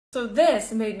So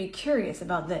this made me curious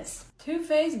about this. Too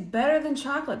Faced Better Than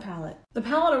Chocolate palette. The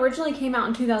palette originally came out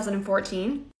in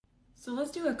 2014. So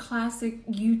let's do a classic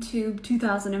YouTube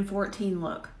 2014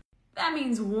 look. That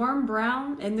means warm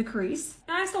brown in the crease.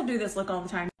 And I still do this look all the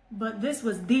time, but this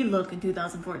was the look in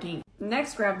 2014.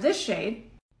 Next, grab this shade,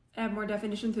 add more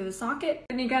definition through the socket.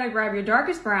 Then you gotta grab your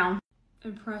darkest brown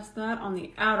and press that on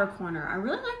the outer corner. I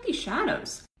really like these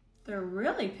shadows. They're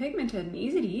really pigmented and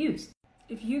easy to use.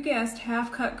 If you guessed half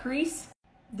cut crease,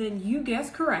 then you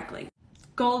guessed correctly.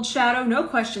 Gold shadow, no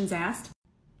questions asked.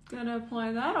 Gonna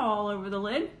apply that all over the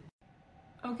lid.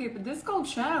 Okay, but this gold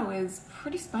shadow is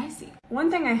pretty spicy.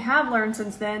 One thing I have learned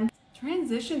since then,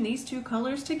 transition these two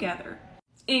colors together.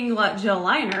 Inglot gel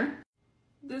liner.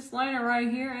 This liner right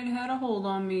here, it had a hold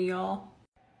on me, y'all.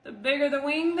 The bigger the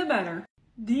wing, the better.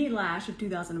 The lash of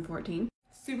 2014.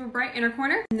 Super bright inner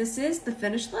corner. And this is the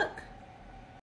finished look.